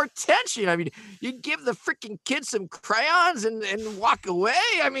pay a little more attention. I mean, you give the freaking kids some crayons and walk away.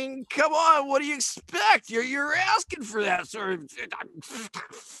 I mean, come on, what do you expect? You're asking for that sort of. I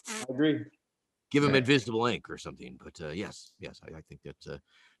agree. Give them invisible ink or something. But yes, I think that's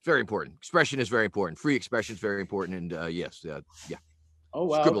very important. Expression is very important. Free expression is very important. And yeah. Oh,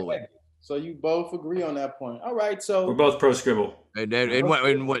 wow. Scribble okay. away. So you both agree on that point. All right. So we're both pro scribble. And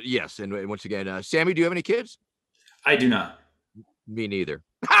what? Yes. And once again, Sammy, do you have any kids? I do not. Me neither.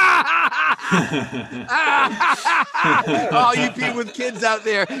 All you people with kids out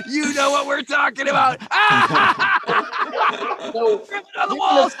there, you know what we're talking about. So, scribbling on the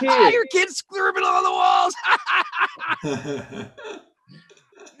walls. Your kids scribbling on the walls.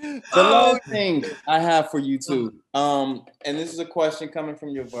 The last thing I have for you two, and this is a question coming from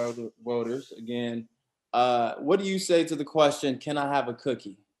your voters again. What do you say to the question, can I have a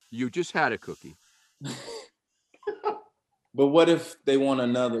cookie? You just had a cookie. But what if they want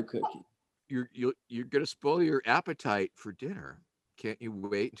another cookie? You're gonna spoil your appetite for dinner. Can't you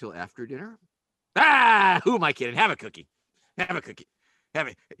wait until after dinner? Who am I kidding? Have a cookie. Have a cookie. Have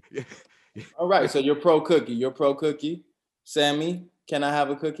it. All right, so you're pro cookie. You're pro cookie. Sammy, can I have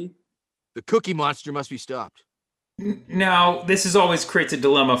a cookie? The cookie monster must be stopped. Now, this always creates a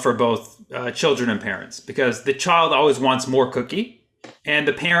dilemma for both children and parents because the child always wants more cookie. And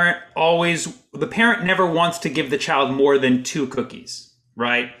the parent never wants to give the child more than 2 cookies,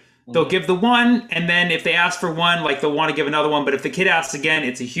 right? Mm-hmm. They'll give the one, and then if they ask for one, like they'll want to give another one. But if the kid asks again,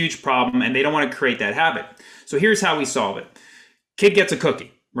 it's a huge problem, and they don't want to create that habit. So here's how we solve it. Kid gets a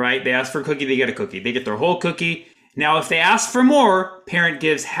cookie, right? They ask for a cookie, they get a cookie. They get their whole cookie. Now, if they ask for more, parent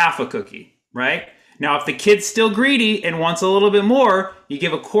gives half a cookie, right? Now, if the kid's still greedy and wants a little bit more, you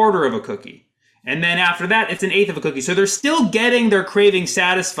give a quarter of a cookie. And then after that, it's an eighth of a cookie. So they're still getting their craving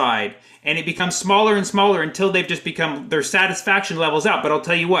satisfied, and it becomes smaller and smaller until they've just become, their satisfaction levels out. But I'll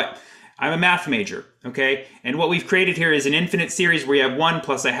tell you what, I'm a math major, okay? And what we've created here is an infinite series where you have 1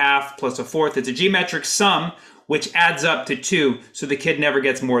 plus a half plus a fourth. It's a geometric sum, which adds up to 2, so the kid never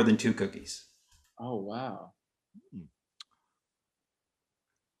gets more than 2 cookies. Oh, wow.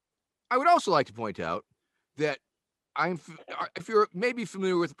 I would also like to point out that if you're maybe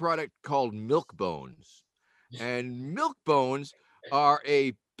familiar with a product called Milk Bones, and Milk Bones are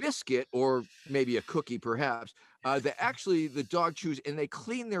a biscuit or maybe a cookie perhaps that actually the dog chews and they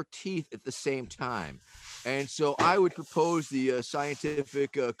clean their teeth at the same time. And so I would propose the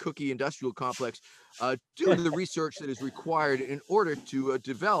scientific cookie industrial complex do the research that is required in order to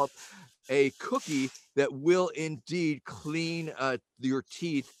develop a cookie that will indeed clean your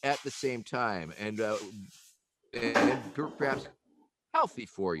teeth at the same time, and perhaps healthy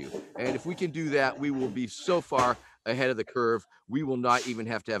for you. And if we can do that, we will be so far ahead of the curve. We will not even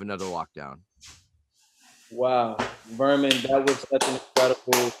have to have another lockdown. Wow, Vermin, that was such an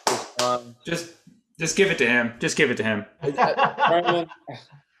incredible response. Just give it to him. Just give it to him. Vermin,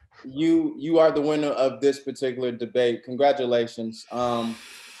 you are the winner of this particular debate. Congratulations. That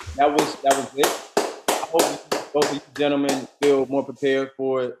was it. I hope both of you gentlemen feel more prepared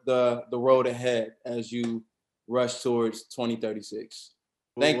for the road ahead as you rush towards 2036.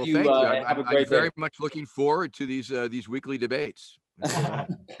 Thank you. Thank you. Have a great I'm very day. much looking forward to these weekly debates.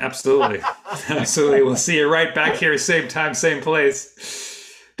 Absolutely. Absolutely. We'll see you right back here, same time, same place.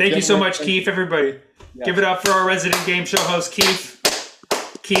 Thank you so much, Keith, everybody. Yes. Give it up for our resident game show host, Keith.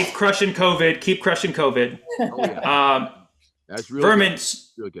 Keith, crushing COVID. Keep crushing COVID. Oh, yeah. That's really Vermin,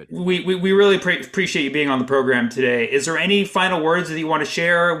 really good. We really appreciate you being on the program today. Is there any final words that you want to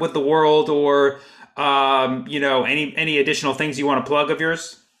share with the world, or any additional things you want to plug of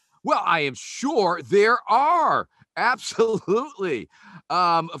yours? Well, I am sure there are. Absolutely.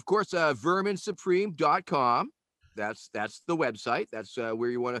 Of course, verminsupreme.com. That's the website. That's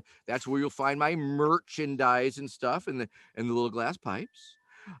where that's where you'll find my merchandise and stuff, and the little glass pipes.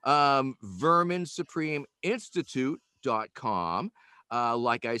 verminsupremeinstitute.com.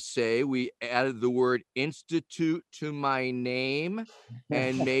 Like I say, we added the word institute to my name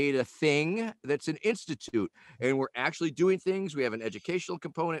and made a thing that's an institute. And we're actually doing things. We have an educational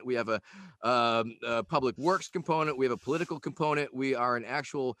component. We have a public works component. We have a political component. We are an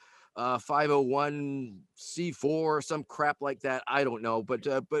actual 501c4, some crap like that. I don't know, but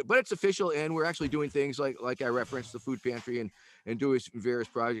it's official, and we're actually doing things like I referenced, the food pantry and doing various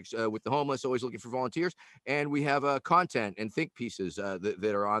projects with the homeless, always looking for volunteers. And we have content and think pieces that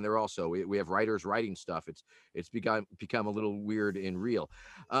are on there also. We have writers writing stuff. It's become a little weird and real.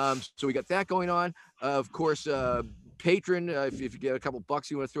 So we got that going on. Of course, patron, if you get a couple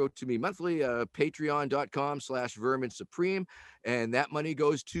bucks you want to throw to me monthly, patreon.com/verminsupreme, and that money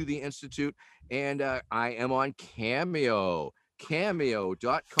goes to the Institute. And I am on Cameo,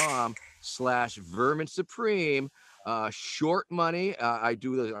 cameo.com/verminsupreme. Short money. I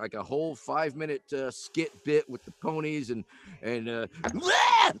do like a whole 5-minute skit bit with the ponies and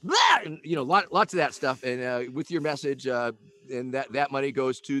lots of that stuff. And with your message, and that money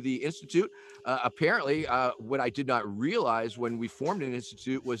goes to the Institute. Apparently, what I did not realize when we formed an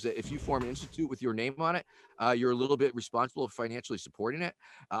institute was that if you form an institute with your name on it, you're a little bit responsible for financially supporting it.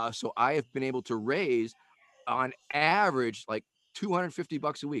 So I have been able to raise, on average, like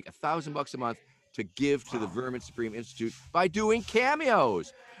 $250 a week, $1,000 a month, to give to the Vermin Supreme Institute by doing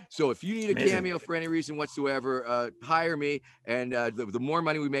cameos. So if you need a cameo for any reason whatsoever, hire me. And the more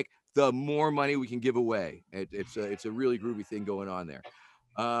money we make, the more money we can give away. It's a really groovy thing going on there.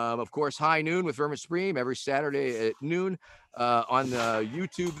 Of course, High Noon with Vermin Supreme every Saturday at noon on the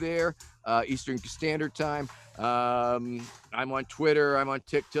YouTube there, Eastern Standard Time. I'm on Twitter. I'm on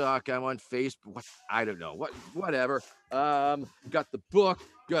TikTok. I'm on Facebook. I don't know. Whatever. Got the book.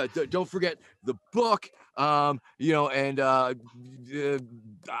 Don't forget the book. And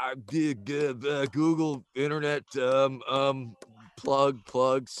Google, internet,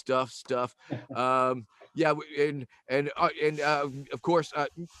 plug stuff. Yeah, and of course,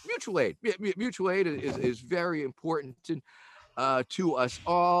 mutual aid. Mutual aid is very important to us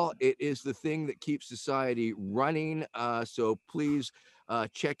all. It is the thing that keeps society running. So please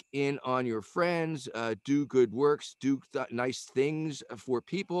check in on your friends, do good works, do nice things for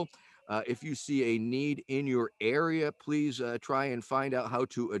people. If you see a need in your area, please try and find out how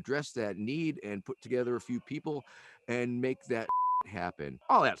to address that need and put together a few people and make that happen.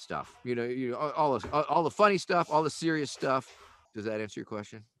 All that stuff, all the funny stuff, all the serious stuff. Does that answer your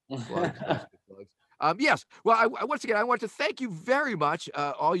question? Plugs. Yes. Well, once again, I want to thank you very much,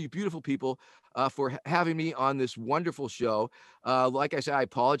 all you beautiful people, for having me on this wonderful show. Like I said, I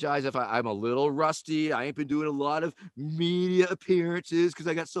apologize if I'm a little rusty. I ain't been doing a lot of media appearances because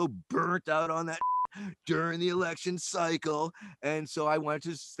I got so burnt out on that during the election cycle. And so I wanted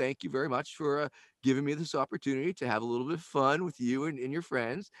to thank you very much for giving me this opportunity to have a little bit of fun with you and your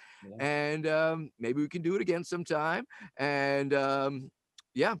friends. Yeah. And maybe we can do it again sometime. And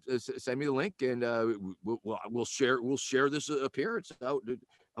yeah, send me the link, and we'll share this appearance out there.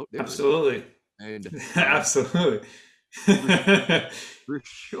 Absolutely. And absolutely. For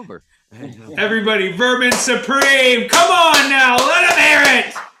sure. Everybody, Vermin Supreme, come on now, let him hear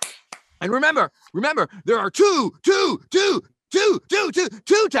it. And remember, there are two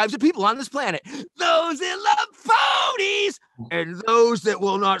types of people on this planet: those that love phonies and those that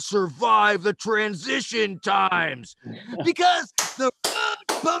will not survive the transition times. Because the road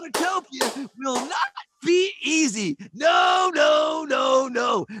to Bonatopia will not be easy. No, no, no,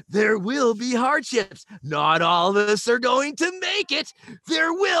 no. There will be hardships. Not all of us are going to make it.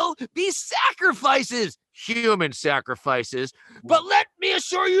 There will be sacrifices, human sacrifices. But let me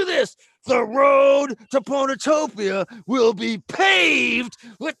assure you this. The road to Ponatopia will be paved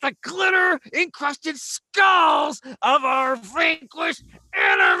with the glitter-encrusted skulls of our vanquished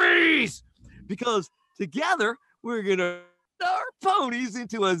enemies. Because together, we're going to turn our ponies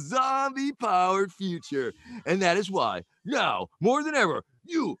into a zombie-powered future. And that is why, now, more than ever,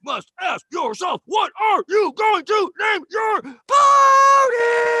 you must ask yourself, what are you going to name your pony?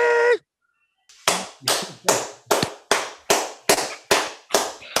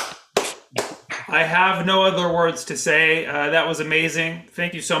 I have no other words to say. That was amazing.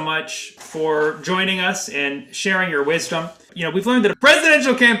 Thank you so much for joining us and sharing your wisdom. You know, we've learned that a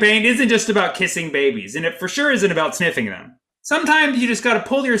presidential campaign isn't just about kissing babies, and it for sure isn't about sniffing them. Sometimes you just got to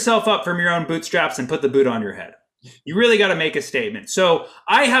pull yourself up from your own bootstraps and put the boot on your head. You really got to make a statement. So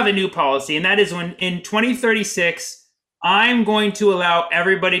I have a new policy, and that is when in 2036, I'm going to allow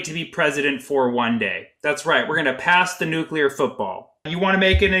everybody to be president for one day. That's right. We're going to pass the nuclear football. You want to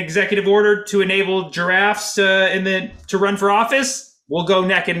make an executive order to enable giraffes to run for office? We'll go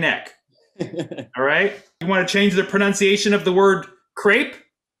neck and neck. All right. You want to change the pronunciation of the word crepe,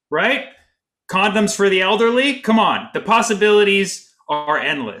 right? Condoms for the elderly. Come on. The possibilities are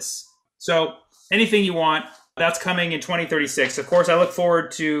endless. So anything you want, that's coming in 2036. Of course, I look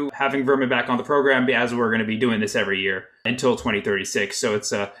forward to having Vermin back on the program as we're going to be doing this every year until 2036. So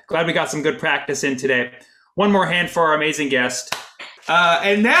it's glad we got some good practice in today. One more hand for our amazing guest.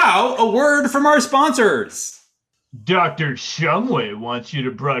 And now, a word from our sponsors. Dr. Shumway wants you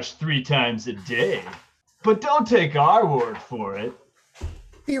to brush 3 times a day, but don't take our word for it.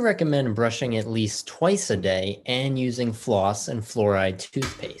 We recommend brushing at least twice a day and using floss and fluoride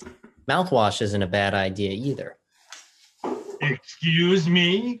toothpaste. Mouthwash isn't a bad idea either. Excuse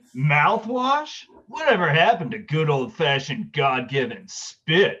me? Mouthwash? Whatever happened to good old-fashioned God-given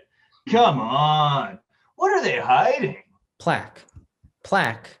spit? Come on. What are they hiding? Plaque.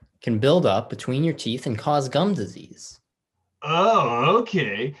 Plaque can build up between your teeth and cause gum disease. Oh,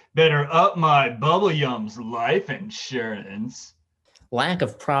 okay. Better up my Bubble Yum's life insurance. Lack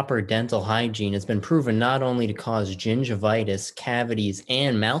of proper dental hygiene has been proven not only to cause gingivitis, cavities,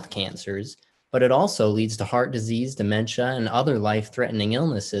 and mouth cancers, but it also leads to heart disease, dementia, and other life-threatening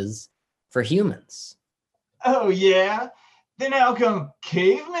illnesses for humans. Oh, yeah? Then how come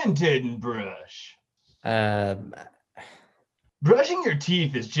cavemen didn't brush? Brushing your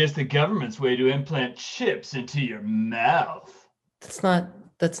teeth is just the government's way to implant chips into your mouth. That's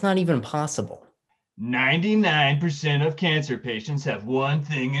not even possible. 99% of cancer patients have one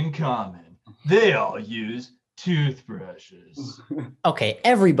thing in common. They all use toothbrushes. Okay,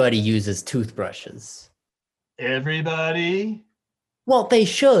 everybody uses toothbrushes. Everybody? Well, they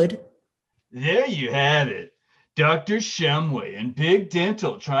should. There you have it. Dr. Shumway and Big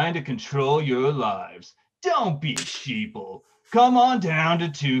Dental trying to control your lives. Don't be sheeple. Come on down to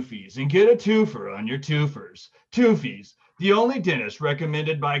Toofies and get a twofer on your twofers. Toofies, the only dentist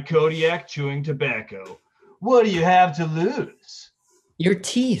recommended by Kodiak Chewing Tobacco. What do you have to lose? Your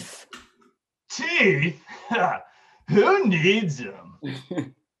teeth. Teeth? Who needs them?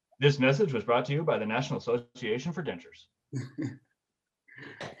 This message was brought to you by the National Association for Dentures.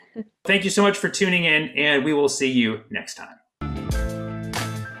 Thank you so much for tuning in, and we will see you next time.